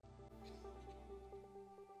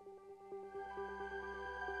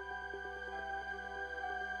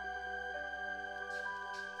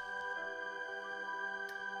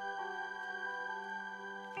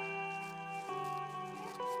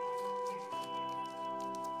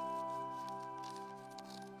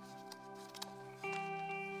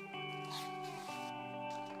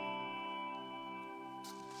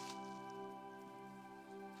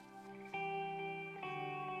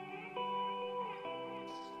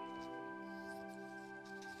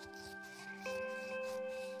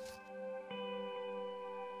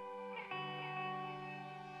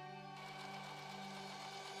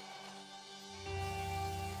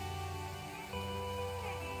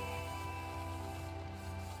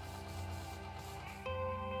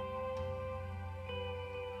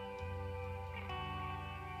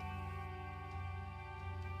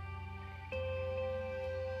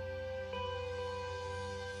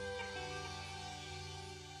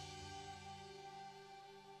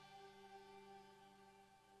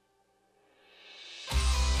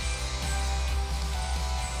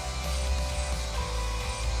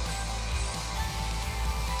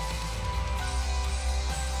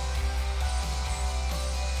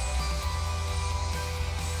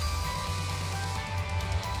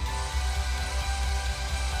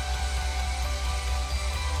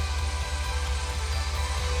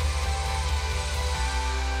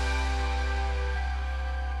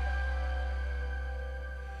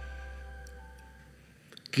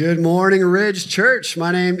Good morning, Ridge Church.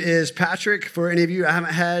 My name is Patrick. For any of you I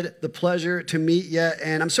haven't had the pleasure to meet yet,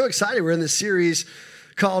 and I'm so excited. We're in this series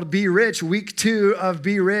called Be Rich, week 2 of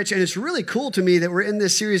Be Rich, and it's really cool to me that we're in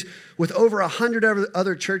this series with over 100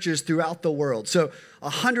 other churches throughout the world. So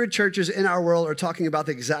 100 churches in our world are talking about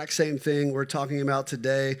the exact same thing we're talking about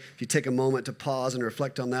today. If you take a moment to pause and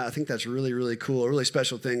reflect on that, I think that's really, really cool, a really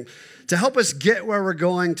special thing. To help us get where we're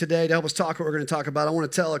going today, to help us talk what we're going to talk about, I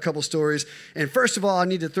want to tell a couple stories. And first of all, I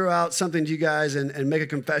need to throw out something to you guys and make a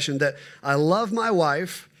confession that I love my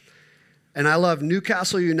wife, and I love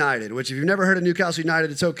Newcastle United, which if you've never heard of Newcastle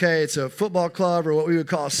United, it's okay. It's a football club, or what we would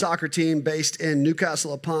call a soccer team, based in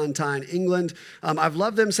Newcastle upon Tyne, England. I've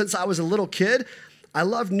loved them since I was a little kid. I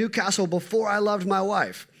loved Newcastle before I loved my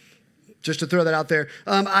wife. Just to throw that out there.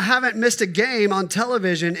 I haven't missed a game on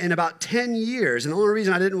television in about 10 years. And the only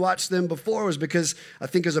reason I didn't watch them before was because I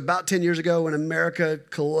think it was about 10 years ago when America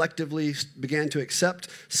collectively began to accept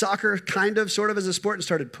soccer sort of as a sport and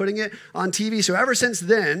started putting it on TV. So ever since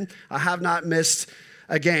then, I have not missed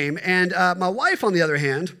a game. And my wife, on the other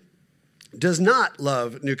hand, does not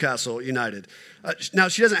love Newcastle United. Now,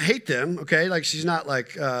 she doesn't hate them, okay? Like, she's not,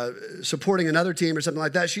 supporting another team or something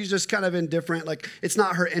like that. She's just kind of indifferent. Like, it's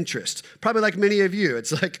not her interest. Probably like many of you.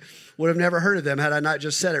 It's like, would have never heard of them had I not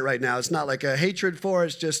just said it right now. It's not like a hatred for her.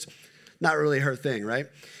 It's just not really her thing, right?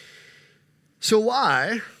 So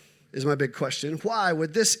why, is my big question, why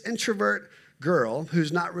would this introvert girl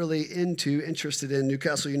who's not really interested in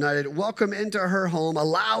Newcastle United welcome into her home,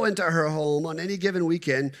 allow into her home on any given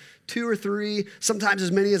weekend 2 or 3, sometimes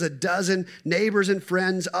as many as a dozen neighbors and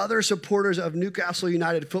friends, other supporters of Newcastle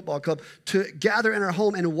United Football Club to gather in our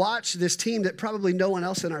home and watch this team that probably no one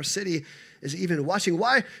else in our city is even watching?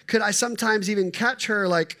 Why could I sometimes even catch her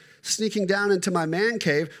sneaking down into my man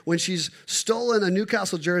cave when she's stolen a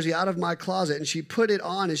Newcastle jersey out of my closet and she put it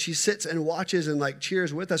on and she sits and watches and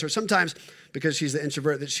cheers with us? Or sometimes, because she's the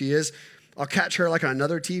introvert that she is, I'll catch her on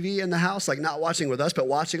another TV in the house, not watching with us, but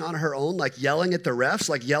watching on her own, yelling at the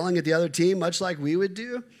refs, yelling at the other team, much like we would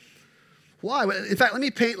do. Why? In fact, let me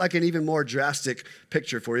paint an even more drastic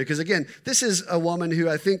picture for you. Because again, this is a woman who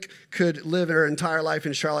I think could live her entire life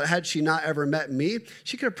in Charlotte. Had she not ever met me,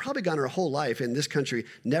 she could have probably gone her whole life in this country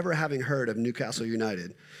never having heard of Newcastle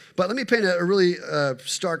United. But let me paint a really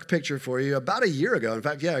stark picture for you. About a year ago, in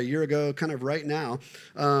fact, a year ago, kind of right now,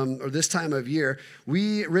 or this time of year,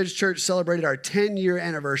 we, Ridge Church, celebrated our 10-year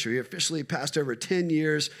anniversary. We officially passed over 10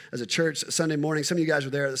 years as a church Sunday morning. Some of you guys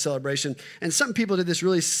were there at the celebration. And some people did this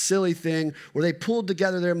really silly thing where they pooled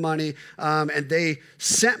together their money and they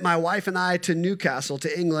sent my wife and I to Newcastle,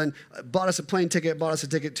 to England, bought us a plane ticket, bought us a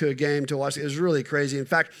ticket to a game to watch. It was really crazy. In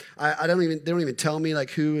fact, they don't even tell me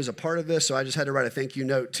who is a part of this, so I just had to write a thank you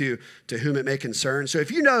note to whom it may concern. So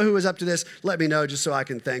if you know who was up to this, let me know just so I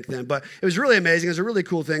can thank them. But it was really amazing. It was a really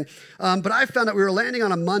cool thing. But I found out we were landing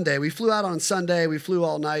on a Monday. We flew out on Sunday. We flew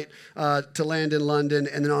all night to land in London.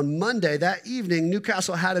 And then on Monday, that evening,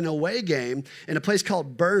 Newcastle had an away game in a place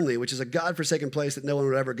called Burnley, which is a godforsaken place that no one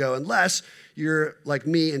would ever go unless you're like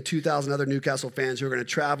me and 2,000 other Newcastle fans who are going to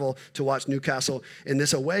travel to watch Newcastle in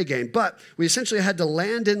this away game. But we essentially had to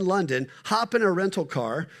land in London, hop in a rental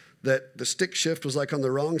car that the stick shift was on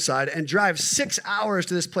the wrong side, and drive 6 hours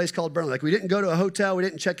to this place called Burnley. We didn't go to a hotel, we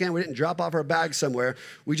didn't check in, we didn't drop off our bags somewhere.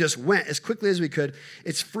 We just went as quickly as we could.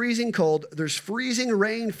 It's freezing cold, there's freezing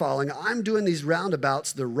rain falling. I'm doing these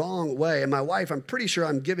roundabouts the wrong way, and my wife, I'm pretty sure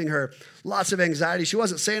I'm giving her lots of anxiety. She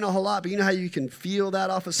wasn't saying a whole lot, but you know how you can feel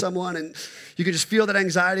that off of someone, and you can just feel that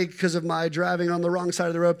anxiety because of my driving on the wrong side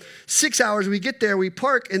of the road. 6 hours, we get there, we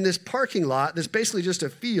park in this parking lot that's basically just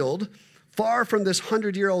a field, far from this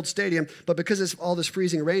 100-year-old stadium, but because it's all this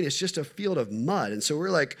freezing rain, it's just a field of mud. And so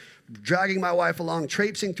we're dragging my wife along,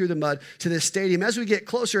 traipsing through the mud to this stadium. As we get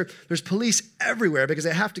closer, there's police everywhere because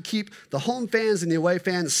they have to keep the home fans and the away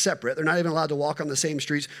fans separate. They're not even allowed to walk on the same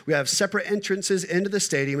streets. We have separate entrances into the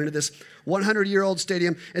stadium, into this 100-year-old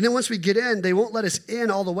stadium. And then once we get in, they won't let us in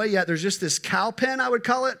all the way yet. There's just this cow pen, I would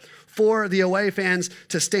call it, for the away fans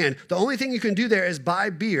to stand. The only thing you can do there is buy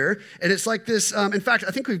beer, and it's like this. In fact,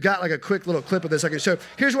 I think we've got a quick little clip of this I can show.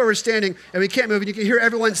 Here's where we're standing, and we can't move, and you can hear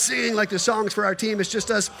everyone singing the songs for our team. It's just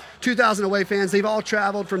us, 2,000 away fans. They've all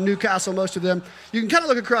traveled from Newcastle, most of them. You can kind of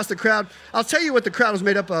look across the crowd. I'll tell you what the crowd was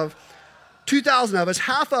made up of. 2,000 of us,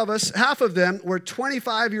 half of them were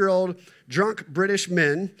 25-year-old drunk British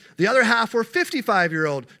men. The other half were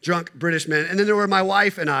 55-year-old drunk British men, and then there were my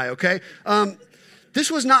wife and I, okay? This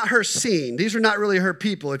was not her scene. These were not really her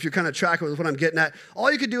people, if you're kind of tracking with what I'm getting at. All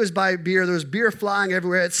you could do is buy beer. There was beer flying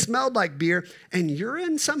everywhere. It smelled like beer. And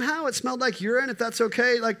urine somehow, it smelled like urine, if that's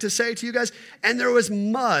okay, like to say to you guys. And there was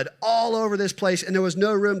mud all over this place, and there was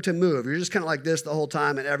no room to move. You're just kind of like this the whole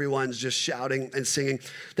time, and everyone's just shouting and singing.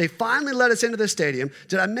 They finally let us into the stadium.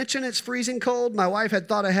 Did I mention it's freezing cold? My wife had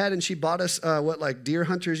thought ahead, and she bought us what like deer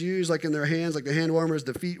hunters use, like in their hands, like the hand warmers,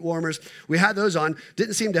 the feet warmers. We had those on.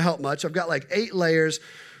 Didn't seem to help much. I've got like 8 layers.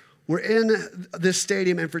 We're in this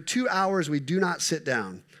stadium, and for 2 hours, we do not sit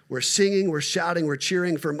down. We're singing, we're shouting, we're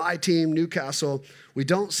cheering for my team, Newcastle. We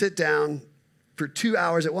don't sit down for 2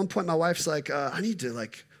 hours. At one point, my wife's like, I need to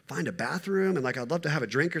find a bathroom, and I'd love to have a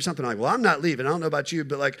drink or something. I'm like, well, I'm not leaving. I don't know about you,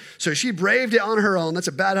 but so she braved it on her own. That's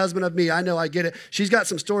a bad husband of me. I know, I get it. She's got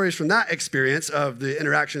some stories from that experience of the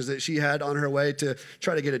interactions that she had on her way to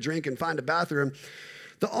try to get a drink and find a bathroom.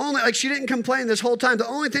 She didn't complain this whole time. The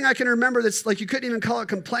only thing I can remember that's you couldn't even call it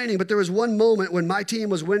complaining, but there was one moment when my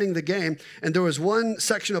team was winning the game, and there was one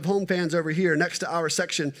section of home fans over here next to our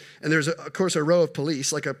section, and there's, of course, a row of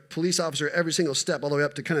police, like a police officer every single step, all the way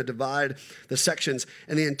up to kind of divide the sections.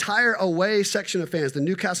 And the entire away section of fans, the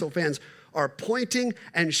Newcastle fans, are pointing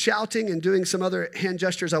and shouting and doing some other hand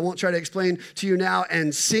gestures I won't try to explain to you now,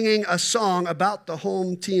 and singing a song about the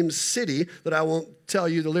home team's city that I won't tell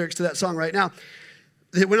you the lyrics to that song right now.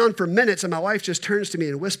 It went on for minutes, and my wife just turns to me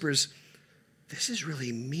and whispers, "This is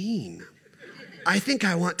really mean. I think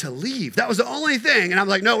I want to leave." That was the only thing. And I'm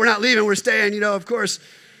like, no, we're not leaving. We're staying, of course.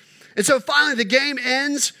 And so finally the game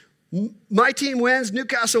ends. My team wins.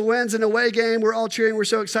 Newcastle wins an away game. We're all cheering. We're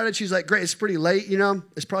so excited. She's like, great. It's pretty late,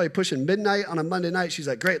 It's probably pushing midnight on a Monday night. She's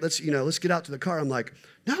like, great. Let's get out to the car. I'm like,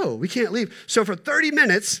 no, we can't leave. So for 30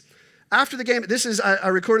 minutes, after the game, I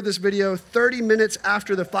recorded this video 30 minutes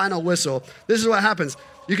after the final whistle. This is what happens.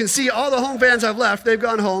 You can see all the home fans have left. They've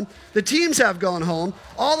gone home. The teams have gone home.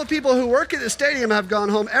 All the people who work at the stadium have gone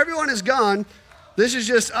home. Everyone is gone. This is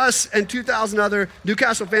just us and 2,000 other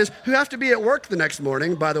Newcastle fans who have to be at work the next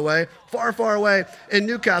morning, by the way, far, far away in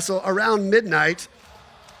Newcastle around midnight,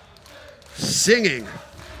 singing,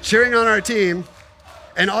 cheering on our team.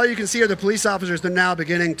 And all you can see are the police officers. They're now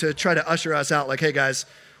beginning to try to usher us out like, hey, guys,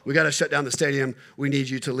 we got to shut down the stadium. We need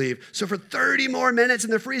you to leave. So for 30 more minutes in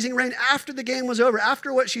the freezing rain, after the game was over,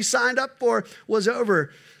 after what she signed up for was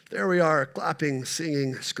over, there we are, clapping,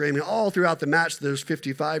 singing, screaming, all throughout the match. Those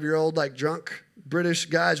 55-year-old, drunk British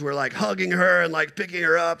guys were, hugging her and, picking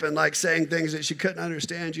her up and, saying things that she couldn't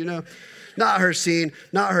understand, Not her scene,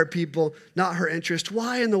 not her people, not her interest.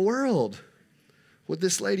 Why in the world would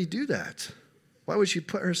this lady do that? Why would she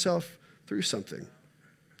put herself through something?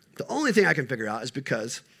 The only thing I can figure out is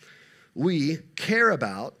because we care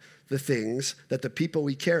about the things that the people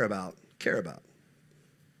we care about care about.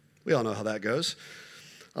 We all know how that goes.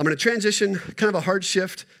 I'm going to transition kind of a hard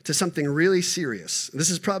shift to something really serious. This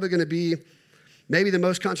is probably going to be maybe the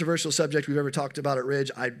most controversial subject we've ever talked about at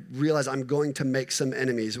Ridge. I realize I'm going to make some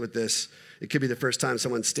enemies with this. It could be the first time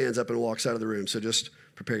someone stands up and walks out of the room, so just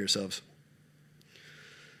prepare yourselves.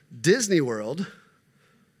 Disney World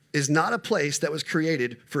is not a place that was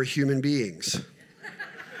created for human beings.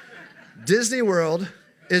 Disney World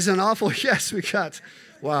is an awful, yes,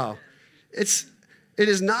 wow. It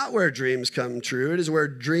is not where dreams come true. It is where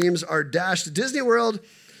dreams are dashed. Disney World,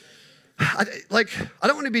 I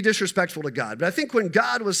don't want to be disrespectful to God, but I think when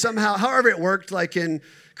God was somehow, however it worked, in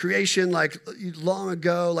creation, long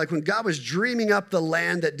ago, when God was dreaming up the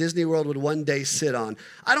land that Disney World would one day sit on,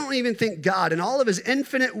 I don't even think God, in all of his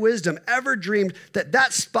infinite wisdom, ever dreamed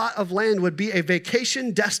that spot of land would be a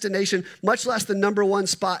vacation destination, much less the number one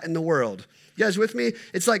spot in the world. You guys with me?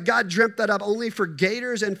 It's like God dreamt that up only for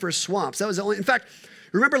gators and for swamps. That was the only, in fact,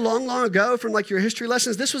 remember long, long ago from your history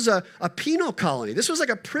lessons, this was a penal colony. This was like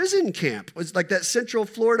a prison camp. It was that Central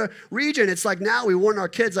Florida region. It's now we warn our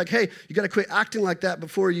kids hey, you got to quit acting like that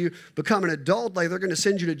before you become an adult. They're going to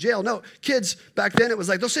send you to jail. No, kids, back then it was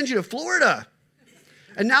they'll send you to Florida.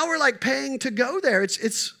 And now we're paying to go there.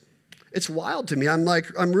 It's wild to me. I'm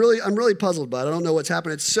really puzzled by it. I don't know what's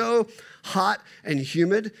happened. It's so hot and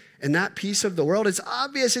humid in that piece of the world. It's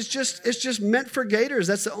obvious. It's just meant for gators.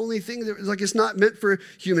 That's the only thing that it's not meant for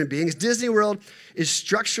human beings. Disney World is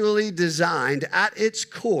structurally designed at its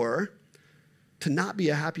core to not be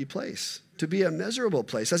a happy place, to be a miserable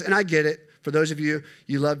place. And I get it. For those of you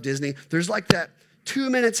love Disney, there's that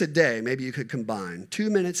 2 minutes a day, maybe you could combine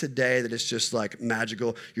 2 minutes a day that is just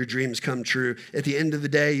magical. Your dreams come true. At the end of the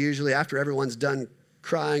day, usually after everyone's done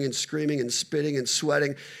crying and screaming and spitting and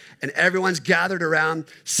sweating, and everyone's gathered around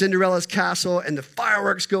Cinderella's castle, and the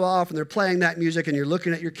fireworks go off, and they're playing that music, and you're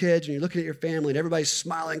looking at your kids, and you're looking at your family, and everybody's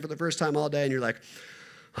smiling for the first time all day, and you're like,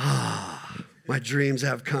 my dreams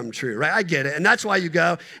have come true, right? I get it. And that's why you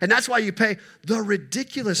go. And that's why you pay the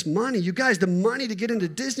ridiculous money. You guys, the money to get into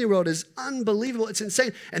Disney World is unbelievable. It's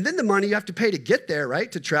insane. And then the money you have to pay to get there, right?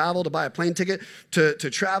 To travel, to buy a plane ticket, to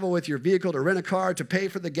travel with your vehicle, to rent a car, to pay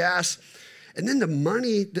for the gas. And then the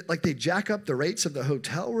money that, like, they jack up the rates of the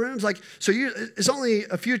hotel rooms. Like, so it's only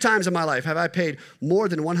a few times in my life have I paid more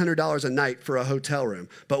than $100 a night for a hotel room.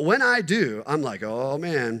 But when I do, I'm like, oh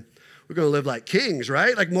man, we're going to live like kings,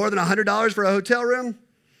 right? Like more than $100 for a hotel room?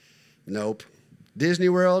 Nope. Disney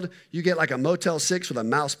World, you get like a Motel 6 with a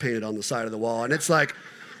mouse painted on the side of the wall. And it's like,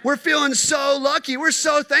 we're feeling so lucky. We're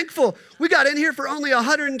so thankful. We got in here for only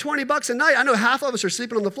 $120 a night. I know half of us are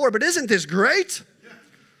sleeping on the floor, but isn't this great?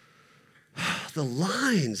 The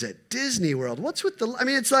lines at Disney World. What's with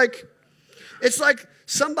it's like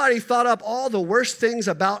somebody thought up all the worst things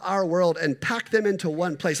about our world and packed them into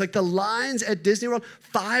one place. Like the lines at Disney World,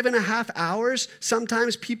 5.5 hours.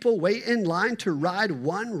 Sometimes people wait in line to ride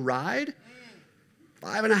one ride.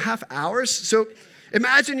 5.5 hours. So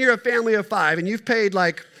imagine you're a family of 5 and you've paid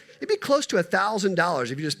it'd be close to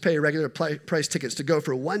 $1,000 if you just pay regular price tickets to go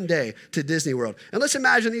for one day to Disney World. And let's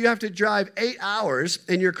imagine that you have to drive 8 hours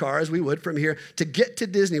in your car, as we would from here, to get to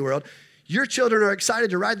Disney World. Your children are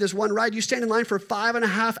excited to ride this one ride. You stand in line for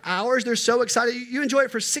 5.5 hours. They're so excited. You enjoy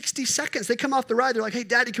it for 60 seconds. They come off the ride. They're like, hey,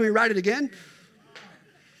 Daddy, can we ride it again?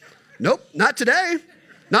 Nope, not today.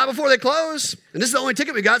 Not before they close. And this is the only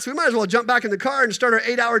ticket we got, so we might as well jump back in the car and start our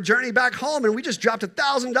 8-hour journey back home. And we just dropped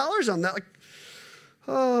 $1,000 on that.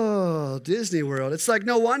 Oh, Disney World. It's like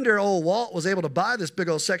no wonder old Walt was able to buy this big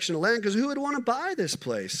old section of land, because who would want to buy this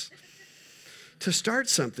place to start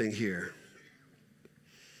something here?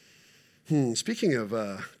 Speaking of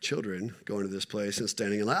children going to this place and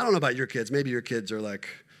standing in line, I don't know about your kids. Maybe your kids are like,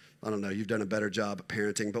 I don't know, you've done a better job at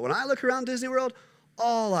parenting. But when I look around Disney World,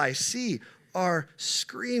 all I see are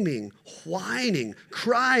screaming, whining,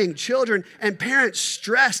 crying children, and parents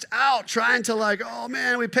stressed out trying to oh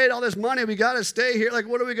man, we paid all this money, we got to stay here. Like,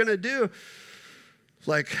 what are we going to do?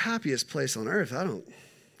 Like, happiest place on earth.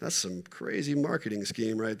 That's some crazy marketing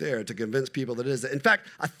scheme right there to convince people that it is. In fact,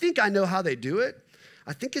 I think I know how they do it.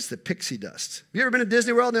 I think it's the pixie dust. Have you ever been to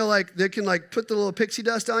Disney World and they can put the little pixie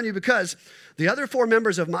dust on you? Because the other 4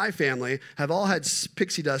 members of my family have all had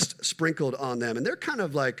pixie dust sprinkled on them. And they're kind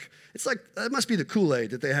of it must be the Kool-Aid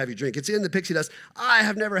that they have you drink. It's in the pixie dust. I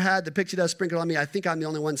have never had the pixie dust sprinkled on me. I think I'm the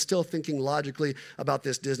only one still thinking logically about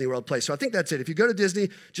this Disney World place. So I think that's it. If you go to Disney,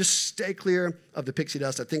 just stay clear of the pixie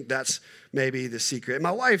dust. I think that's maybe the secret. And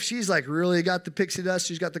my wife, she's really got the pixie dust.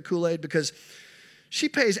 She's got the Kool-Aid because she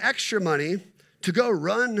pays extra money to go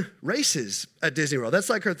run races at Disney World. That's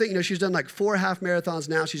her thing. She's done 4 half marathons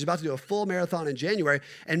now. She's about to do a full marathon in January.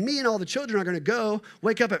 And me and all the children are going to go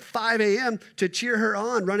wake up at 5 a.m. to cheer her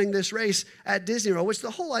on running this race at Disney World, which the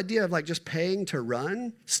whole idea of just paying to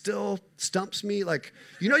run still stumps me.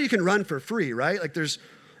 You can run for free, right? There's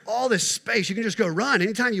all this space. You can just go run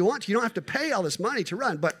anytime you want to. You don't have to pay all this money to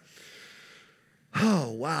run. But oh,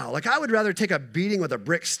 wow. I would rather take a beating with a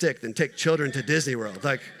brick stick than take children to Disney World.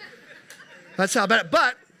 That's how bad.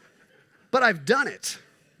 But I've done it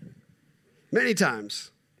many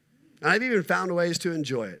times. And I've even found ways to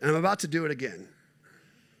enjoy it. And I'm about to do it again.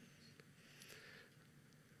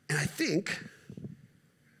 And I think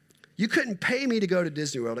you couldn't pay me to go to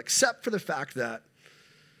Disney World except for the fact that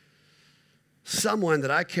someone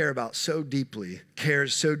that I care about so deeply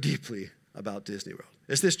cares so deeply about Disney World.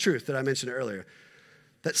 It's this truth that I mentioned earlier,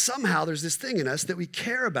 that somehow there's this thing in us that we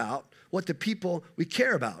care about what the people we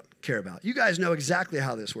care about care about. You guys know exactly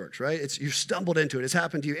how this works, right? You've stumbled into it. It's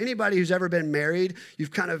happened to you. Anybody who's ever been married,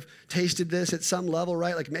 you've kind of tasted this at some level,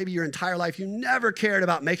 right? Maybe your entire life, you never cared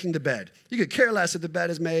about making the bed. You could care less if the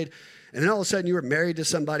bed is made. And then all of a sudden you were married to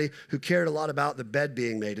somebody who cared a lot about the bed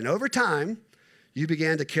being made. And over time, you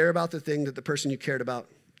began to care about the thing that the person you cared about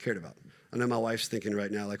cared about. I know my wife's thinking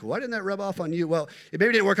right now, why didn't that rub off on you? Well, it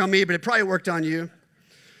maybe didn't work on me, but it probably worked on you.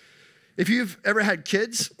 If you've ever had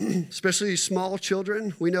kids, especially small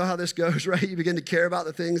children, we know how this goes, right? You begin to care about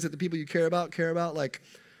the things that the people you care about care about.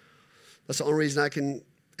 That's the only reason I can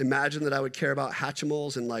imagine that I would care about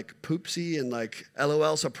Hatchimals and Poopsie and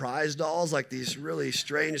LOL surprise dolls, these really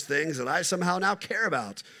strange things that I somehow now care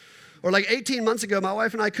about. Or 18 months ago, my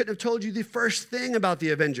wife and I couldn't have told you the first thing about the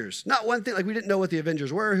Avengers. Not one thing. We didn't know what the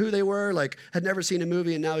Avengers were, who they were, had never seen a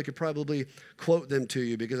movie, and now we could probably quote them to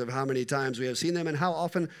you because of how many times we have seen them and how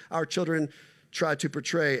often our children try to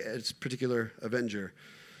portray a particular Avenger.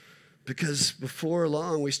 Because before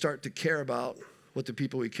long, we start to care about what the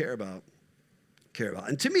people we care about care about.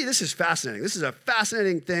 And to me, this is fascinating. This is a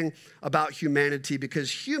fascinating thing about humanity, because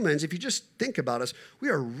humans, if you just think about us, we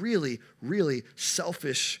are really, really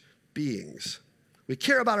selfish beings. We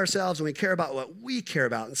care about ourselves and we care about what we care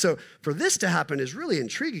about. And so for this to happen is really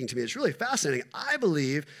intriguing to me. It's really fascinating. I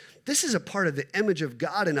believe this is a part of the image of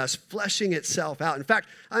God in us fleshing itself out. In fact,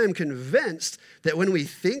 I am convinced that when we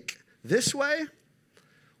think this way,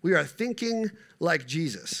 we are thinking like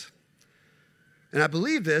Jesus. And I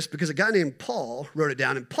believe this because a guy named Paul wrote it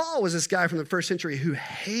down. And Paul was this guy from the first century who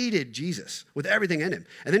hated Jesus with everything in him.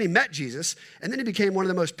 And then he met Jesus, and then he became one of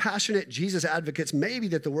the most passionate Jesus advocates maybe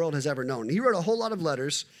that the world has ever known. He wrote a whole lot of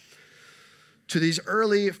letters to these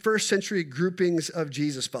early first century groupings of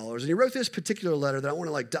Jesus followers. And he wrote this particular letter that I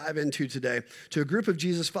want to dive into today to a group of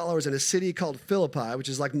Jesus followers in a city called Philippi, which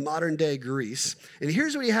is like modern day Greece. And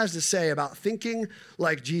here's what he has to say about thinking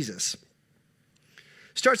like Jesus.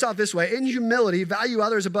 Starts off this way: in humility, value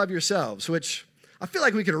others above yourselves, which I feel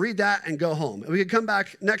like we could read that and go home. And we could come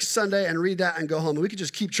back next Sunday and read that and go home. And we could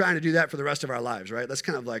just keep trying to do that for the rest of our lives, right? That's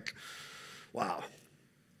kind of like, wow,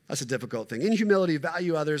 that's a difficult thing. In humility,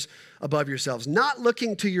 value others above yourselves, not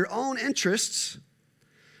looking to your own interests,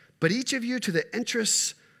 but each of you to the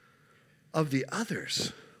interests of the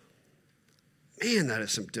others. Man, that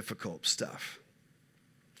is some difficult stuff.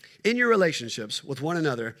 In your relationships with one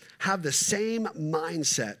another, have the same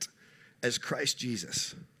mindset as Christ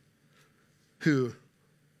Jesus, who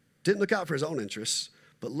didn't look out for his own interests,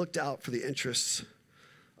 but looked out for the interests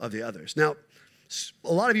of the others. Now,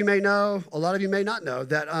 a lot of you may know, a lot of you may not know,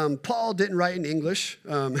 that Paul didn't write in English.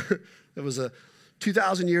 It was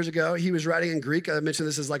 2,000 years ago. He was writing in Greek. I mentioned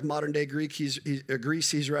this is like modern day Greek.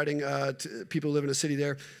 Greece. He's writing to people who live in a city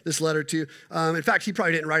there, this letter to. In fact, he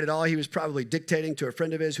probably didn't write it all. He was probably dictating to a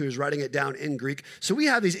friend of his who was writing it down in Greek. So we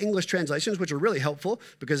have these English translations, which are really helpful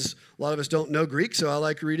because a lot of us don't know Greek, so I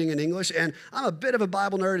like reading in English. And I'm a bit of a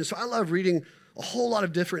Bible nerd, and so I love reading a whole lot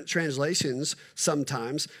of different translations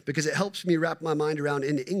sometimes because it helps me wrap my mind around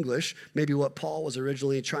in English maybe what Paul was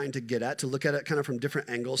originally trying to get at, to look at it kind of from different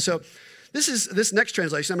angles. So this next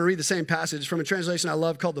translation, I'm going to read the same passage from a translation I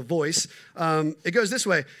love called The Voice. It goes this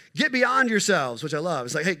way: get beyond yourselves, which I love.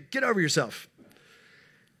 It's like, hey, get over yourself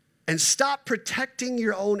and stop protecting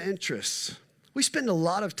your own interests. We spend a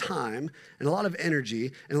lot of time and a lot of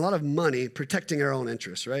energy and a lot of money protecting our own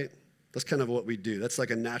interests, right? That's kind of what we do. That's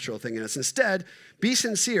like a natural thing in us. Instead, be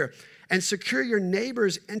sincere and secure your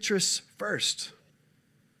neighbor's interests first.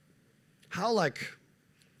 How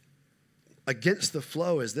against the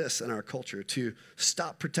flow is this in our culture, to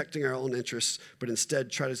stop protecting our own interests, but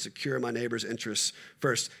instead try to secure my neighbor's interests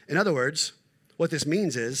first. In other words, what this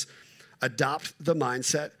means is adopt the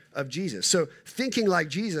mindset of Jesus. So thinking like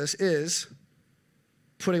Jesus is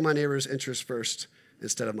putting my neighbor's interests first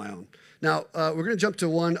instead of my own. Now, we're going to jump to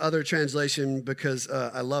one other translation because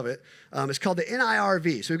I love it. It's called the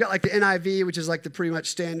NIRV. So we've got like the NIV, which is like the pretty much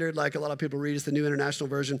standard, like a lot of people read. It's the New International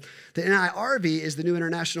Version. The NIRV is the New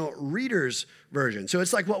International Reader's Version. So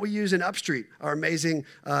it's like what we use in Upstreet, our amazing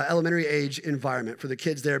elementary age environment for the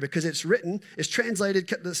kids there, because it's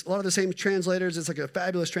translated, a lot of the same translators. It's like a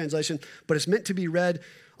fabulous translation, but it's meant to be read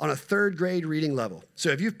on a third grade reading level. So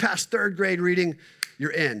if you've passed third grade reading,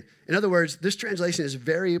 you're in. In other words, this translation is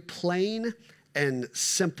very plain and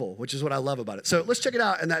simple, which is what I love about it. So let's check it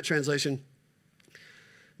out in that translation.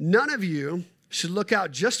 None of you should look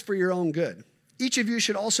out just for your own good. Each of you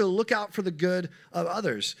should also look out for the good of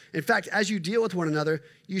others. In fact, as you deal with one another,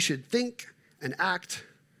 you should think and act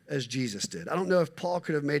as Jesus did. I don't know if Paul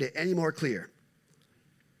could have made it any more clear.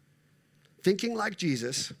 Thinking like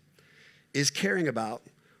Jesus is caring about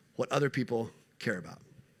what other people care about.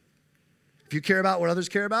 If you care about what others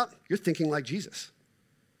care about, you're thinking like Jesus.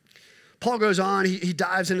 Paul goes on, he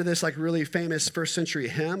dives into this like really famous first century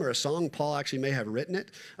hymn or a song. Paul actually may have written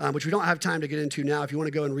it, which we don't have time to get into now. If you want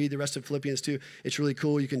to go and read the rest of Philippians 2, it's really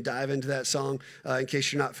cool. You can dive into that song in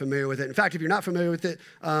case you're not familiar with it. In fact, if you're not familiar with it,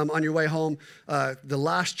 on your way home, the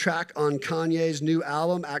last track on Kanye's new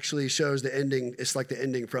album actually shows the ending. It's like the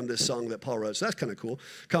ending from this song that Paul wrote. So that's kind of cool.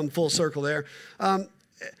 Come full circle there.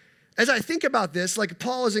 As I think about this, like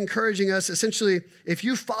Paul is encouraging us, essentially, if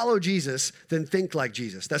you follow Jesus, then think like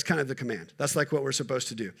Jesus. That's kind of the command. That's like what we're supposed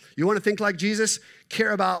to do. You want to think like Jesus?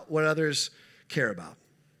 Care about what others care about.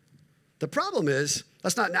 The problem is,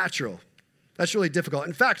 that's not natural. That's really difficult.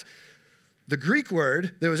 In fact, the Greek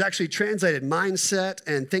word that was actually translated mindset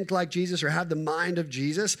and think like Jesus or have the mind of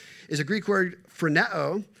Jesus is a Greek word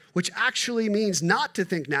phroneo, which actually means not to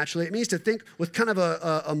think naturally. It means to think with kind of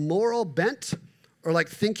a moral bent, or like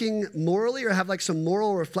thinking morally, or have like some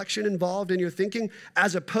moral reflection involved in your thinking,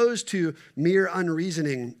 as opposed to mere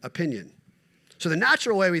unreasoning opinion. So the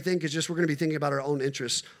natural way we think is just we're going to be thinking about our own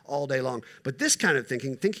interests all day long. But this kind of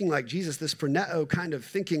thinking like Jesus, this phroneo kind of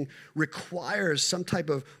thinking requires some type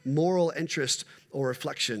of moral interest or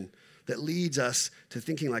reflection that leads us to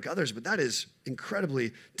thinking like others. But that is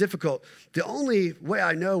incredibly difficult. The only way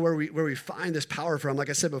I know where we find this power from, like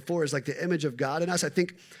I said before, is like the image of God in us. I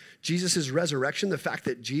think Jesus' resurrection, the fact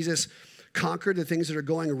that Jesus conquered the things that are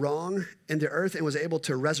going wrong in the earth and was able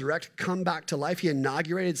to resurrect, come back to life. He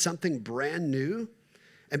inaugurated something brand new.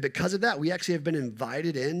 And because of that, we actually have been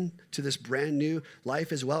invited in to this brand new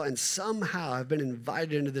life as well. And somehow have been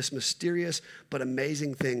invited into this mysterious but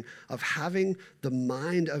amazing thing of having the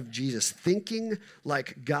mind of Jesus, thinking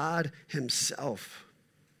like God himself,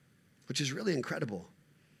 which is really incredible.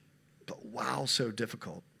 But wow, so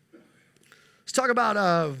difficult. Let's talk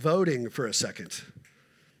about voting for a second.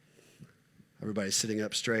 Everybody's sitting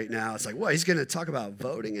up straight now. It's like, what? He's going to talk about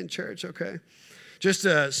voting in church? Okay. Just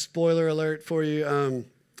a spoiler alert for you.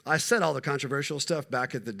 I said all the controversial stuff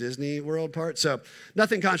back at the Disney World part, so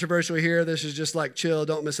nothing controversial here. This is just like chill.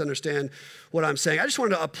 Don't misunderstand what I'm saying. I just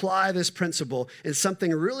wanted to apply this principle in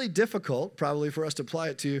something really difficult, probably for us to apply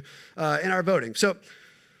it to in our voting. So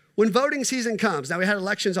when voting season comes, now we had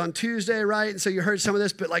elections on Tuesday, right? And so you heard some of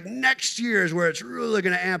this, but like next year is where it's really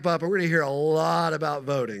going to amp up, and we're going to hear a lot about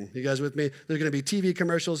voting. You guys with me? There's going to be TV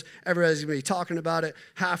commercials. Everybody's going to be talking about it.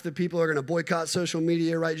 Half the people are going to boycott social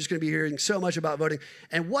media, right? You're just going to be hearing so much about voting.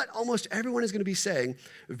 And what almost everyone is going to be saying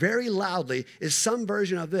very loudly is some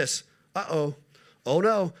version of this. Uh-oh. Oh,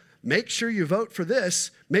 no. Make sure you vote for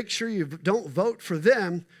this. Make sure you don't vote for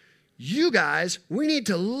them. You guys, we need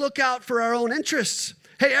to look out for our own interests.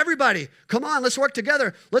 Hey, everybody, come on, let's work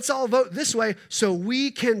together. Let's all vote this way so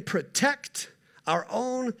we can protect our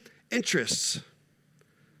own interests.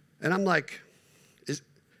 And I'm like, is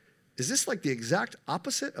this like the exact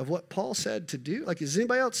opposite of what Paul said to do? Like, is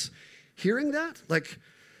anybody else hearing that? Like,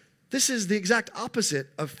 this is the exact opposite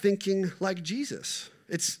of thinking like Jesus.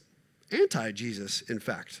 It's anti-Jesus, in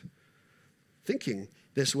fact. Thinking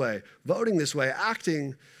this way, voting this way,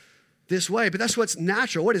 acting this way. But that's what's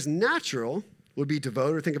natural. What is natural would be to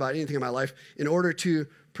vote or think about anything in my life in order to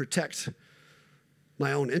protect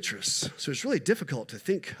my own interests. So it's really difficult to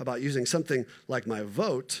think about using something like my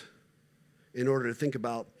vote in order to think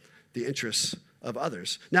about the interests of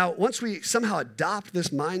others. Now, once we somehow adopt this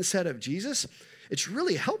mindset of Jesus, it's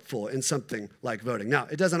really helpful in something like voting. Now,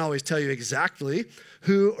 it doesn't always tell you exactly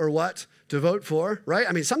who or what to vote for, right?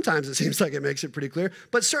 I mean, sometimes it seems like it makes it pretty clear,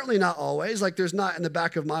 but certainly not always. Like there's not in the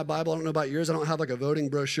back of my Bible, I don't know about yours, I don't have like a voting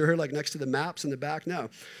brochure like next to the maps in the back, no.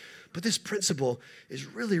 But this principle is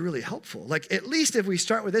really, really helpful. Like at least if we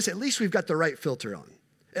start with this, at least we've got the right filter on.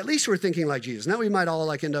 At least we're thinking like Jesus. Now we might all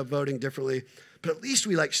like end up voting differently, but at least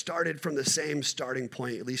we like started from the same starting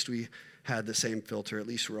point. At least we had the same filter. At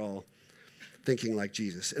least we're all thinking like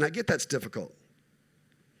Jesus. And I get that's difficult.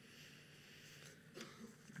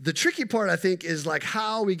 The tricky part, I think, is like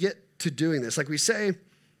how we get to doing this. Like we say,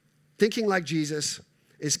 thinking like Jesus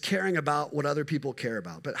is caring about what other people care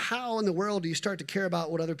about. But how in the world do you start to care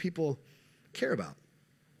about what other people care about?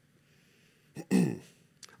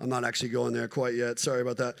 I'm not actually going there quite yet. Sorry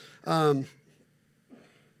about that.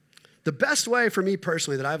 The best way for me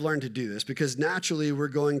personally that I've learned to do this, because naturally we're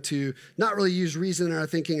going to not really use reason in our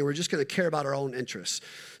thinking and we're just going to care about our own interests.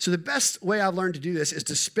 So the best way I've learned to do this is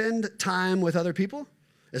to spend time with other people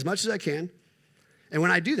as much as I can. And when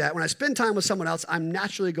I do that, when I spend time with someone else, I'm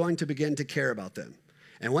naturally going to begin to care about them.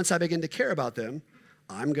 And once I begin to care about them,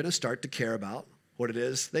 I'm going to start to care about what it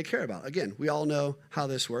is they care about. Again, we all know how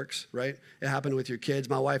this works, right? It happened with your kids.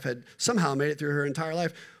 My wife had somehow made it through her entire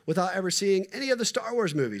life without ever seeing any of the Star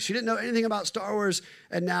Wars movies. She didn't know anything about Star Wars,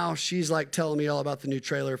 and now she's like telling me all about the new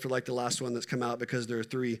trailer for like the last one that's come out because there are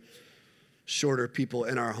 3 shorter people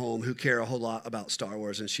in our home who care a whole lot about Star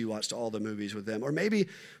Wars, and she watched all the movies with them. Or maybe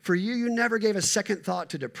for you, you never gave a second thought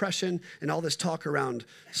to depression and all this talk around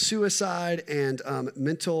suicide and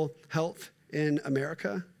mental health in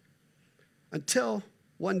America until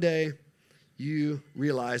one day you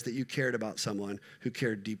realized that you cared about someone who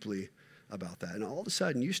cared deeply about that. And all of a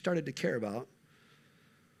sudden, you started to care about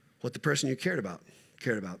what the person you cared about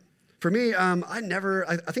cared about. For me, I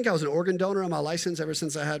think I was an organ donor on my license ever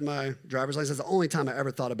since I had my driver's license. That's the only time I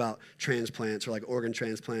ever thought about transplants or like organ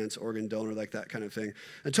transplants, organ donor, like that kind of thing.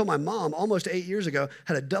 Until my mom, almost 8 years ago,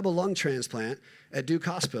 had a double lung transplant at Duke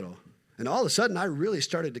Hospital. And all of a sudden, I really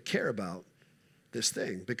started to care about this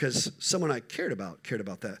thing because someone I cared about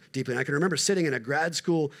that deeply. And I can remember sitting in a grad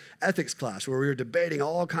school ethics class where we were debating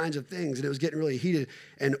all kinds of things and it was getting really heated,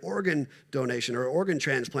 and organ donation or organ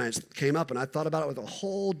transplants came up, and I thought about it with a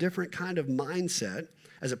whole different kind of mindset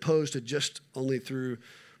as opposed to just only through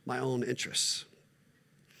my own interests.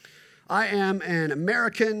 I am an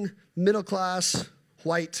American middle-class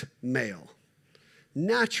white male.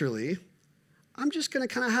 Naturally, I'm just going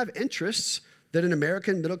to kind of have interests that an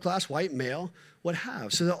American middle-class white male would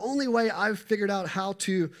have. So the only way I've figured out how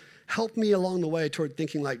to help me along the way toward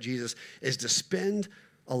thinking like Jesus is to spend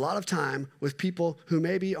a lot of time with people who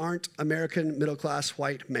maybe aren't American middle-class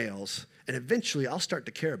white males. And eventually I'll start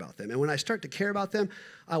to care about them. And when I start to care about them,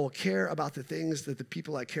 I will care about the things that the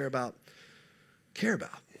people I care about care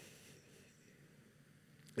about.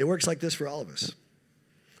 It works like this for all of us.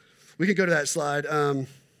 We could go to that slide. I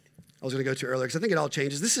was going to go to earlier because I think it all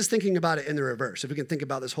changes. This is thinking about it in the reverse. If we can think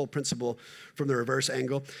about this whole principle from the reverse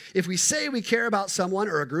angle. If we say we care about someone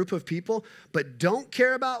or a group of people, but don't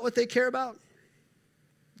care about what they care about,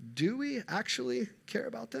 do we actually care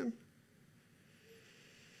about them?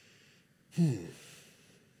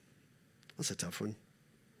 That's a tough one.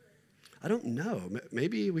 I don't know.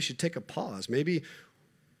 Maybe we should take a pause. Maybe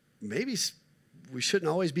we shouldn't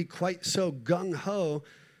always be quite so gung-ho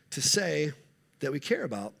to say that we care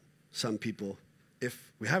about some people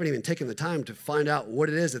if we haven't even taken the time to find out what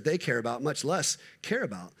it is that they care about, much less care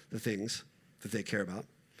about the things that they care about.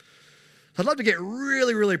 I'd love to get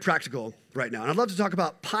really, really practical right now. And I'd love to talk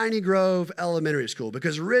about Piney Grove Elementary School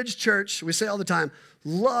because Ridge Church, we say all the time,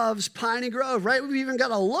 loves Piney Grove, right? We've even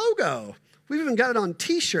got a logo. We've even got it on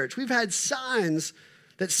T-shirts. We've had signs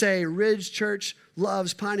that say Ridge Church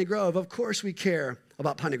loves Piney Grove. Of course we care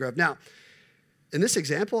about Piney Grove. Now, in this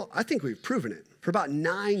example, I think we've proven it. For about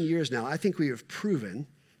 9 years now, I think we have proven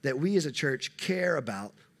that we as a church care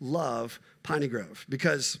about, love Piney Grove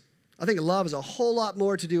because I think love has a whole lot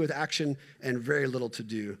more to do with action and very little to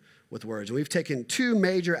do with words. And we've taken 2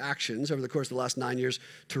 major actions over the course of the last 9 years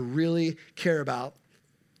to really care about,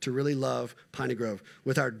 to really love Piney Grove.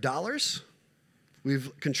 With our dollars,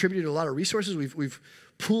 we've contributed a lot of resources. We've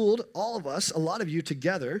pooled all of us, a lot of you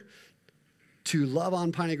together to love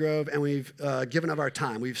on Piney Grove, and we've given of our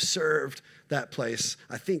time. We've served that place,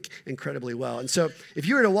 I think, incredibly well. And so if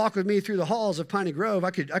you were to walk with me through the halls of Piney Grove,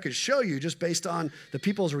 I could show you, just based on the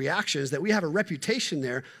people's reactions, that we have a reputation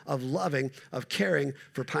there of loving, of caring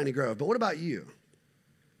for Piney Grove. But what about you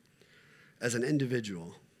as an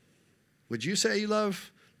individual? Would you say you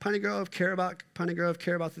love Piney Grove, care about Piney Grove,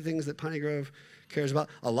 care about the things that Piney Grove cares about?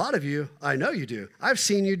 A lot of you, I know you do. I've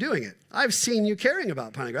seen you doing it. I've seen you caring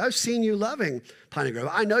about Piney Grove. I've seen you loving Piney Grove.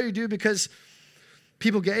 I know you do because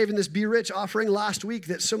people gave in this Be Rich offering last week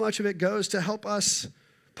that so much of it goes to help us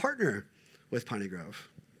partner with Piney Grove.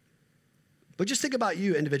 But just think about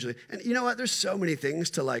you individually. And you know what? There's so many things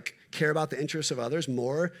to care about the interests of others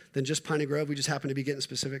more than just Piney Grove. We just happen to be getting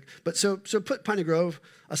specific. But so put Piney Grove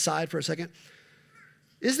aside for a second.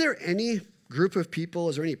 Is there any group of people,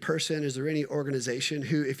 is there any person, is there any organization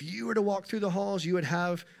who, if you were to walk through the halls, you would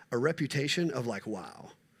have a reputation of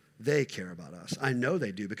wow, they care about us. I know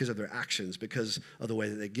they do because of their actions, because of the way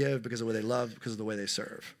that they give, because of the way they love, because of the way they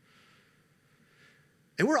serve.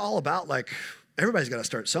 And we're all about everybody's got to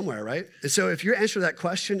start somewhere, right? And so if your answer to that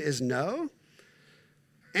question is no,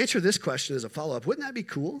 answer this question as a follow-up. Wouldn't that be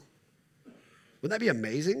cool? Wouldn't that be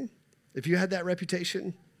amazing if you had that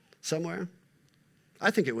reputation somewhere? I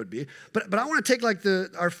think it would be. But I want to take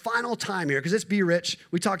our final time here because it's Be Rich.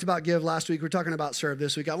 We talked about give last week. We're talking about serve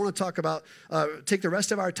this week. I want to talk about, take the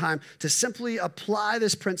rest of our time to simply apply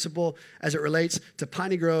this principle as it relates to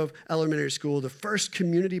Piney Grove Elementary School, the first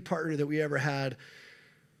community partner that we ever had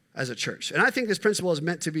as a church. And I think this principle is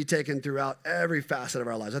meant to be taken throughout every facet of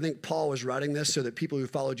our lives. I think Paul was writing this so that people who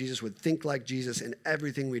follow Jesus would think like Jesus in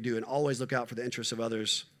everything we do and always look out for the interests of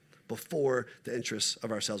others before the interests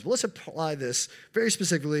of ourselves. But let's apply this very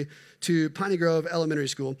specifically to Piney Grove Elementary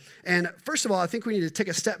School. And first of all, I think we need to take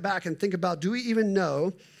a step back and think about, do we even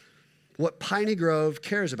know what Piney Grove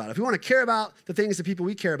cares about? If we want to care about the things that people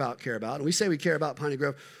we care about, and we say we care about Piney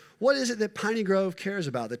Grove, what is it that Piney Grove cares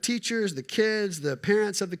about? The teachers, the kids, the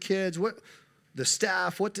parents of the kids, the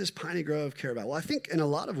staff, what does Piney Grove care about? Well, I think in a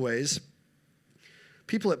lot of ways,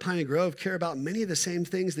 people at Piney Grove care about many of the same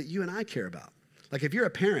things that you and I care about. If you're a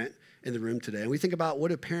parent in the room today, and we think about what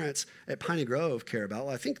do parents at Piney Grove care about,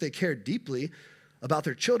 well, I think they care deeply about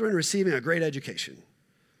their children receiving a great education.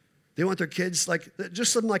 They want their kids,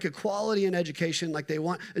 just some equality in education, they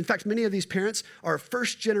want. In fact, many of these parents are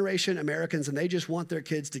first-generation Americans, and they just want their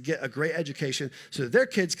kids to get a great education so that their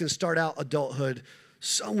kids can start out adulthood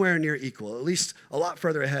somewhere near equal, at least a lot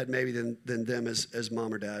further ahead maybe than them as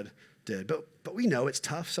mom or dad did. But we know it's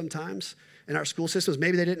tough sometimes in our school systems.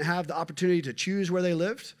 Maybe they didn't have the opportunity to choose where they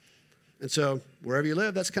lived. And so wherever you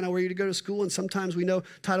live, that's kind of where you go to school. And sometimes we know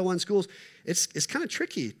Title I schools, it's kind of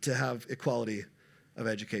tricky to have equality of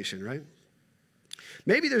education, right?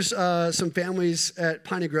 Maybe there's some families at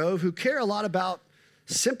Piney Grove who care a lot about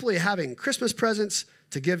simply having Christmas presents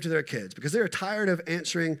to give to their kids because they're tired of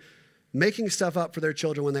making stuff up for their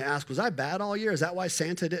children when they ask, was I bad all year? Is that why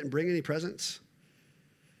Santa didn't bring any presents?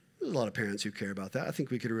 There's a lot of parents who care about that. I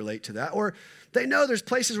think we could relate to that. Or they know there's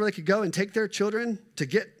places where they could go and take their children to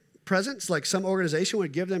get presents, like some organization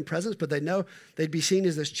would give them presents, but they know they'd be seen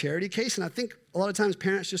as this charity case. And I think a lot of times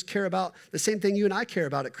parents just care about the same thing you and I care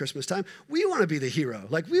about at Christmas time. We want to be the hero.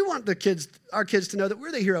 Like we want our kids to know that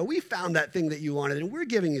we're the hero. We found that thing that you wanted and we're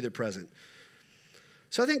giving you the present.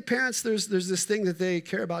 So I think parents, there's this thing that they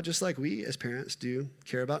care about just like we as parents do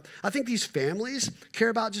care about. I think these families care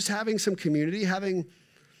about just having some community, having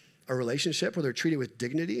a relationship where they're treated with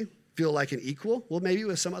dignity, feel like an equal, well, maybe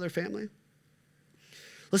with some other family.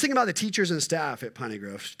 Let's think about the teachers and staff at Piney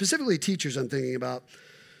Grove, specifically teachers I'm thinking about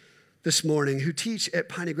this morning who teach at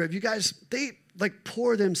Piney Grove. You guys, they like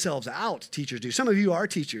pour themselves out, teachers do. Some of you are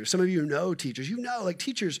teachers. Some of you know teachers. You know, like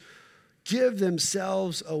teachers give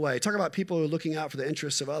themselves away. Talk about people who are looking out for the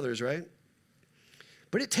interests of others, right?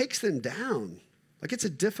 But it takes them down. Like it's a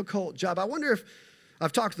difficult job. I wonder if,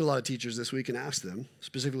 I've talked to a lot of teachers this week and asked them,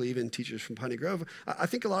 specifically even teachers from Piney Grove, I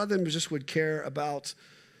think a lot of them just would care about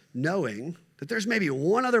knowing that there's maybe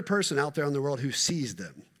one other person out there in the world who sees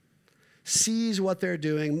them, sees what they're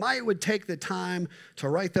doing, would take the time to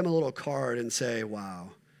write them a little card and say, wow,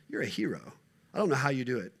 you're a hero. I don't know how you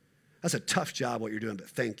do it. That's a tough job what you're doing, but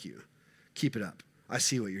thank you. Keep it up. I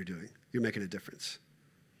see what you're doing. You're making a difference.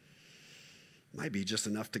 Might be just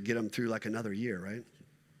enough to get them through like another year, right?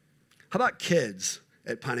 How about kids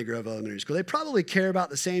at Piney Grove Elementary School? They probably care about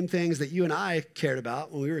the same things that you and I cared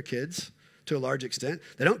about when we were kids to a large extent.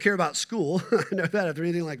 They don't care about school. I know that if they're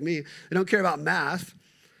anything like me. They don't care about math.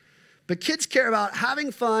 But kids care about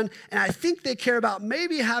having fun, and I think they care about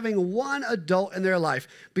maybe having one adult in their life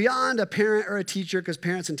beyond a parent or a teacher, because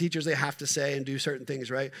parents and teachers, they have to say and do certain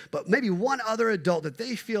things, right? But maybe one other adult that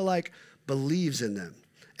they feel like believes in them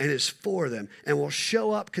and is for them and will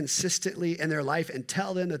show up consistently in their life and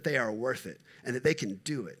tell them that they are worth it and that they can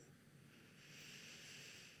do it.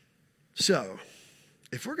 So,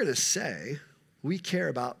 if we're going to say we care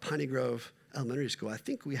about Piney Grove Elementary School, I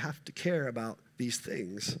think we have to care about these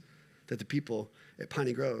things that the people at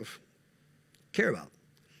Piney Grove care about.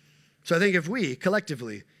 So I think if we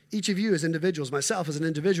collectively, each of you as individuals, myself as an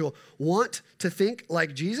individual, want to think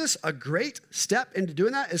like Jesus, a great step into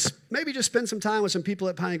doing that is maybe just spend some time with some people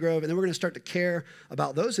at Piney Grove, and then we're going to start to care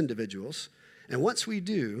about those individuals. And once we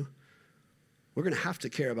do, we're going to have to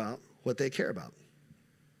care about what they care about.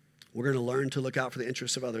 We're going to learn to look out for the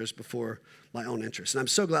interests of others before my own interests. And I'm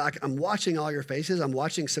so glad I'm watching all your faces. I'm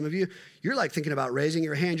watching some of you. You're like thinking about raising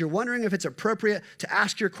your hand. You're wondering if it's appropriate to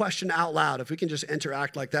ask your question out loud. If we can just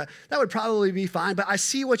interact like that, that would probably be fine. But I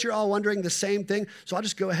see what you're all wondering, the same thing. So I'll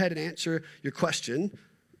just go ahead and answer your question.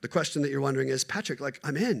 The question that you're wondering is, Patrick, like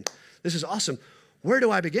I'm in. This is awesome. Where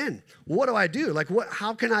do I begin? What do I do? Like,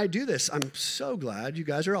 how can I do this? I'm so glad you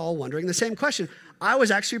guys are all wondering the same question. I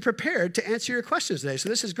was actually prepared to answer your questions today, so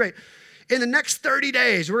this is great. In the next 30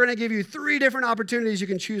 days, we're going to give you 3 different opportunities you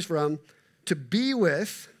can choose from to be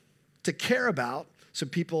with, to care about some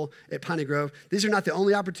people at Piney Grove. These are not the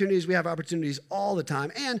only opportunities. We have opportunities all the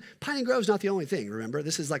time, and Piney Grove is not the only thing, remember?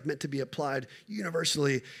 This is like meant to be applied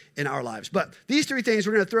universally in our lives. But these 3 things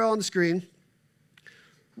we're going to throw on the screen.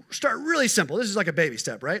 Start really simple. This is like a baby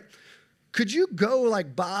step, right? Could you go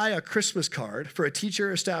like buy a Christmas card for a teacher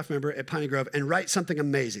or staff member at Piney Grove and write something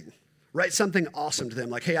amazing? Write something awesome to them,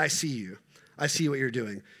 like, hey, I see you. I see what you're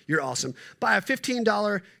doing. You're awesome. Buy a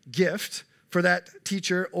 $15 gift for that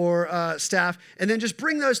teacher or staff, and then just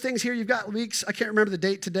bring those things here. You've got weeks. I can't remember the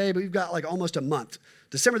date today, but you've got like almost a month.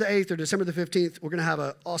 December the 8th or December the 15th, we're going to have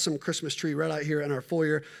an awesome Christmas tree right out here in our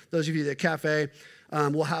foyer. Those of you at the cafe,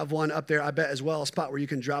 we'll have one up there, I bet, as well, a spot where you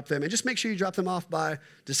can drop them. And just make sure you drop them off by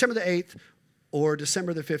December the 8th or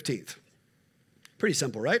December the 15th. Pretty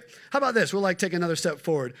simple, right? How about this? We'll take another step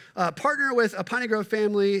forward. Partner with a Piney Grove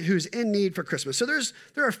family who's in need for Christmas. So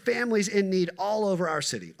there are families in need all over our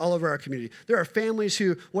city, all over our community. There are families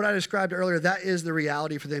who, what I described earlier, that is the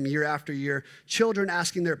reality for them year after year. Children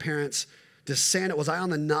asking their parents, does Santa, was I on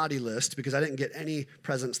the naughty list because I didn't get any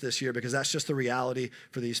presents this year, because that's just the reality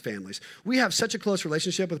for these families. We have such a close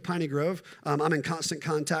relationship with Piney Grove. I'm in constant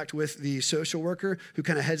contact with the social worker who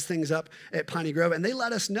kind of heads things up at Piney Grove, and they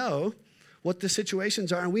let us know what the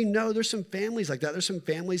situations are. And we know there's some families like that. There's some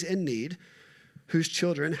families in need whose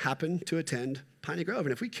children happen to attend Piney Grove.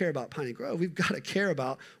 And if we care about Piney Grove, we've got to care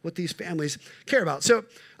about what these families care about. So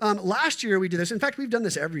last year we did this. In fact, we've done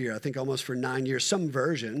this every year, I think almost for 9 years, some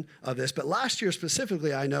version of this. But last year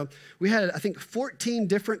specifically, I know, we had, I think, 14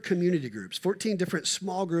 different community groups, 14 different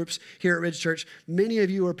small groups here at Ridge Church. Many of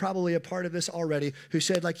you are probably a part of this already who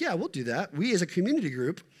said, like, yeah, we'll do that. We as a community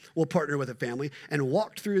group will partner with a family and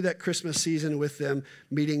walk through that Christmas season with them,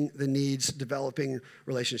 meeting the needs, developing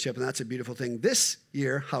relationship, and that's a beautiful thing. This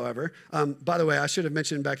year, however, by the way, I should have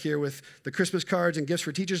mentioned back here with the Christmas cards and gifts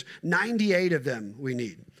for teachers, 98 of them we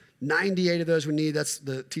need. 98 of those we need. That's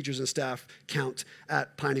the teachers and staff count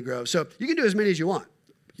at Piney Grove. So you can do as many as you want.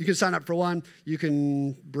 You can sign up for one. You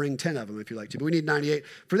can bring 10 of them if you like to, but we need 98.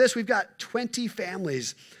 For this, we've got 20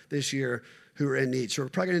 families this year who are in need. So we're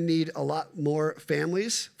probably going to need a lot more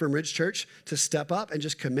families from Ridge Church to step up and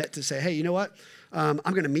just commit to say, hey, you know what? I'm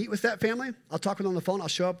going to meet with that family. I'll talk with them on the phone. I'll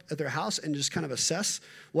show up at their house and just kind of assess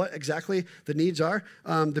what exactly the needs are.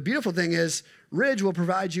 The beautiful thing is Ridge will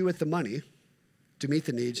provide you with the money to meet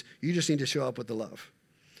the needs. You just need to show up with the love.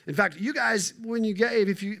 In fact, you guys, when you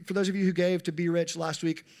gave, for those of you who gave to Be Rich last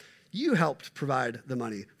week, you helped provide the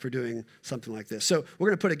money for doing something like this. So we're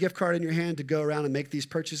going to put a gift card in your hand to go around and make these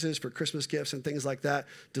purchases for Christmas gifts and things like that,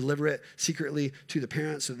 deliver it secretly to the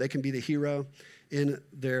parents so they can be the hero in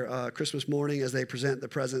their Christmas morning as they present the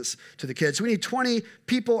presents to the kids. So we need 20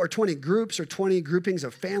 people or 20 groups or 20 groupings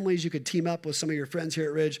of families. You could team up with some of your friends here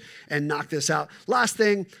at Ridge and knock this out. Last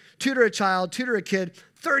thing, tutor a child, tutor a kid.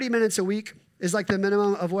 30 minutes a week is like the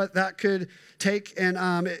minimum of what that could take.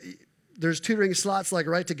 And there's tutoring slots like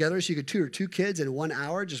right together, so you could tutor 2 kids in 1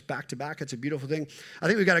 hour, just back to back. It's a beautiful thing. I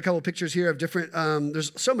think we've got a couple pictures here of different,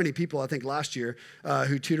 there's so many people, I think, last year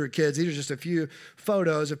who tutored kids. These are just a few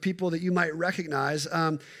photos of people that you might recognize.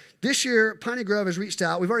 This year, Piney Grove has reached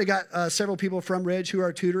out. We've already got several people from Ridge who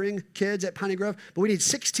are tutoring kids at Piney Grove, but we need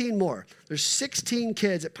 16 more. There's 16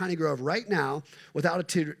 kids at Piney Grove right now without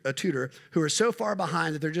a tutor who are so far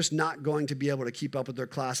behind that they're just not going to be able to keep up with their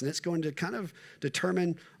class, and it's going to kind of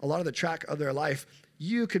determine a lot of the track of their life.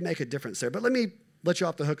 You could make a difference there, but let me let you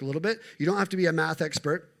off the hook a little bit. You don't have to be a math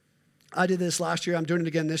expert. I did this last year. I'm doing it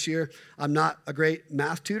again this year. I'm not a great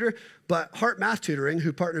math tutor, but Heart Math Tutoring,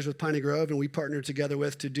 who partners with Piney Grove and we partnered together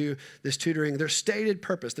with to do this tutoring, their stated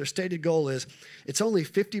purpose, their stated goal is it's only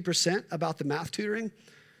 50% about the math tutoring,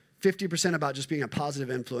 50% about just being a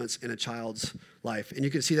positive influence in a child's life. And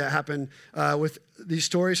you can see that happen with these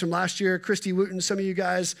stories from last year. Christy Wooten, some of you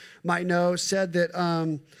guys might know, said that,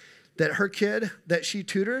 that her kid that she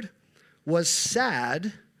tutored was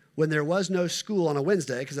sad when there was no school on a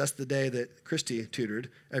Wednesday, because that's the day that Christy tutored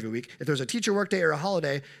every week. If there was a teacher work day or a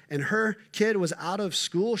holiday and her kid was out of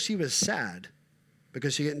school, she was sad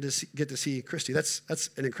because she didn't get to see Christy. That's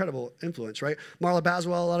an incredible influence, right? Marla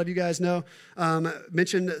Baswell, a lot of you guys know,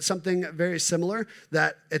 mentioned something very similar,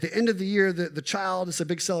 that at the end of the year, the child, it's a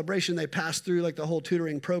big celebration, they passed through like the whole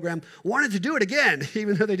tutoring program, wanted to do it again,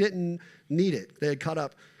 even though they didn't need it. They had caught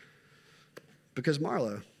up because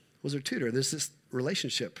Marla was their tutor. There's this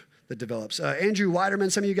relationship that develops. Andrew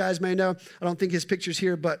Weiderman, some of you guys may know. I don't think his picture's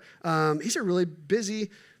here, but he's a really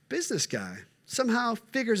busy business guy. Somehow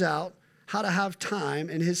figures out how to have time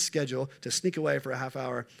in his schedule to sneak away for a half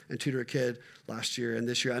hour and tutor a kid last year and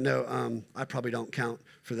this year. I know I probably don't count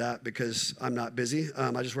for that because I'm not busy.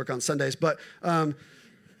 I just work on Sundays. But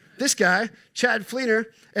this guy, Chad Fleener,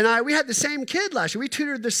 and we had the same kid last year. We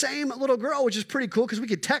tutored the same little girl, which is pretty cool because we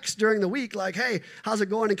could text during the week like, hey, how's it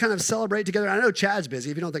going? And kind of celebrate together. I know Chad's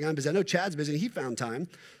busy. If you don't think I'm busy, I know Chad's busy, and he found time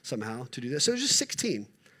somehow to do this. So it was just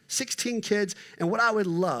 16 kids. And what I would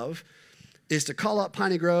love is to call up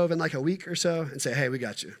Piney Grove in like a week or so and say, hey, we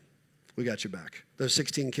got you. We got your back. Those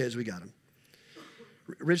 16 kids, we got them.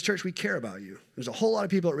 Ridge Church, we care about you. There's a whole lot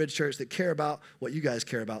of people at Ridge Church that care about what you guys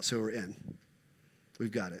care about, so we're in.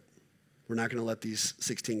 We've got it. We're not going to let these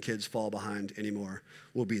 16 kids fall behind anymore.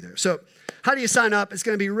 We'll be there. So how do you sign up? It's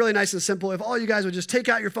going to be really nice and simple. If all you guys would just take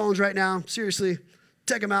out your phones right now, seriously,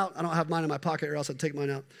 take them out. I don't have mine in my pocket or else I'd take mine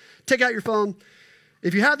out. Take out your phone.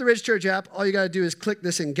 If you have the Ridge Church app, all you got to do is click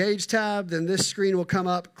this Engage tab. Then this screen will come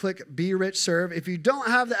up. Click Be Rich Serve. If you don't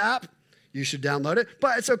have the app, you should download it,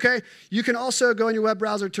 but it's okay. You can also go in your web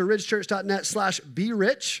browser to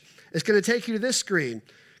ridgechurch.net/berich. It's going to take you to this screen.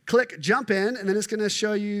 Click Jump In, and then it's going to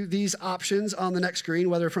show you these options on the next screen,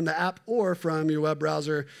 whether from the app or from your web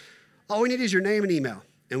browser. All we need is your name and email,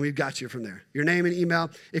 and we've got you from there. Your name and email.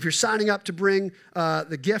 If you're signing up to bring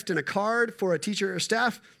the gift and a card for a teacher or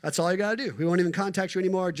staff, that's all you got to do. We won't even contact you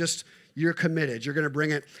anymore. Just you're committed. You're going to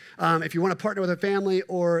bring it. If you want to partner with a family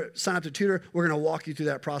or sign up to tutor, we're going to walk you through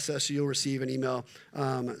that process, so you'll receive an email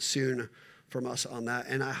soon from us on that.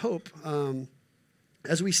 And I hope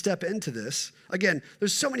as we step into this, again,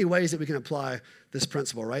 there's so many ways that we can apply this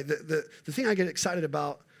principle, right? The thing I get excited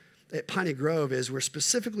about at Piney Grove is we're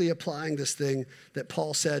specifically applying this thing that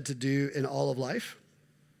Paul said to do in all of life.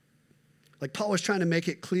 Like Paul was trying to make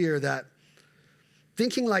it clear that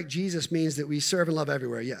thinking like Jesus means that we serve and love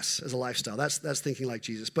everywhere, yes, as a lifestyle. That's thinking like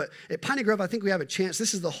Jesus. But at Piney Grove, I think we have a chance.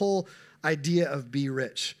 This is the whole idea of be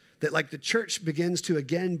rich. That like the church begins to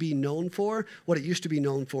again be known for what it used to be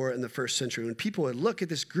known for in the first century. When people would look at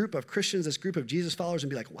this group of Christians, this group of Jesus followers,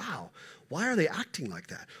 and be like, wow, why are they acting like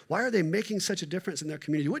that? Why are they making such a difference in their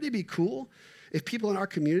community? Wouldn't it be cool if people in our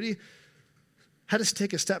community had us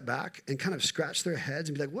take a step back and kind of scratch their heads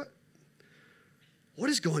and be like, what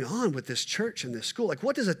is going on with this church and this school? Like,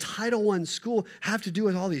 what does a Title I school have to do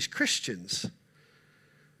with all these Christians?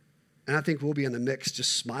 And I think we'll be in the mix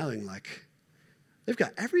just smiling like, they've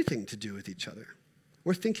got everything to do with each other.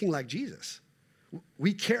 We're thinking like Jesus.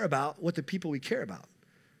 We care about what the people we care about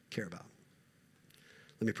care about.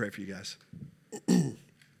 Let me pray for you guys.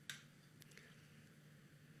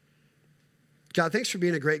 God, thanks for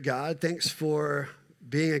being a great God. Thanks for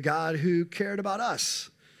being a God who cared about us.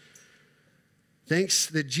 Thanks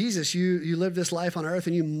that Jesus, you lived this life on earth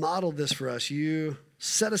and you modeled this for us. You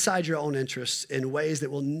set aside your own interests in ways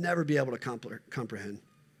that we'll never be able to comprehend.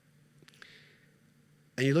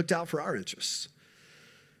 And you looked out for our interests.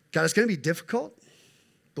 God, it's going to be difficult,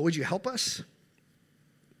 but would you help us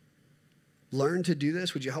learn to do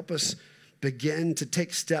this? Would you help us begin to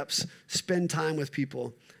take steps, spend time with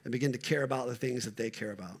people, and begin to care about the things that they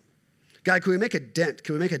care about? God, can we make a dent?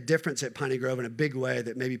 Can we make a difference at Piney Grove in a big way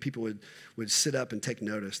that maybe people would sit up and take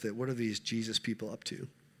notice that what are these Jesus people up to?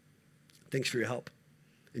 Thanks for your help.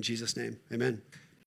 In Jesus' name, amen.